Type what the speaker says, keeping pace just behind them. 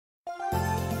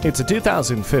It's a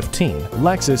 2015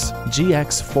 Lexus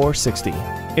GX 460.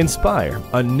 Inspire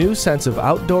a new sense of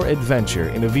outdoor adventure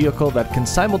in a vehicle that can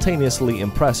simultaneously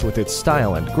impress with its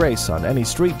style and grace on any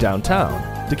street downtown.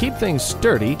 To keep things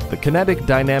sturdy, the Kinetic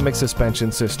Dynamic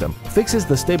Suspension System fixes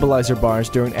the stabilizer bars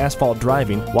during asphalt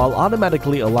driving while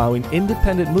automatically allowing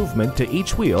independent movement to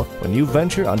each wheel when you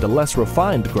venture onto less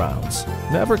refined grounds.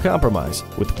 Never compromise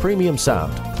with premium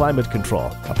sound, climate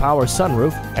control, a power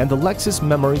sunroof, and the Lexus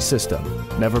memory system.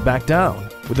 Never back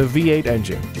down with a V8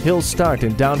 engine, hill start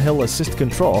and downhill assist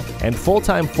control, and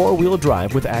full-time four-wheel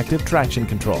drive with active traction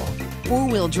control.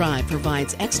 Four-wheel drive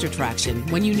provides extra traction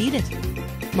when you need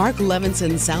it. Mark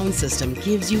Levinson's sound system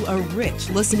gives you a rich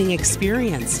listening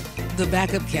experience. The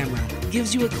backup camera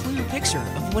gives you a clear picture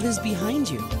of what is behind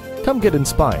you. Come get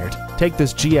inspired. Take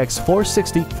this GX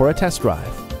 460 for a test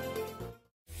drive.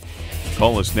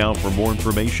 Call us now for more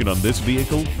information on this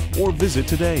vehicle or visit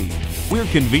today. We're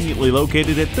conveniently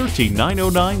located at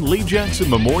 13909 Lee Jackson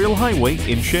Memorial Highway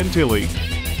in Chantilly.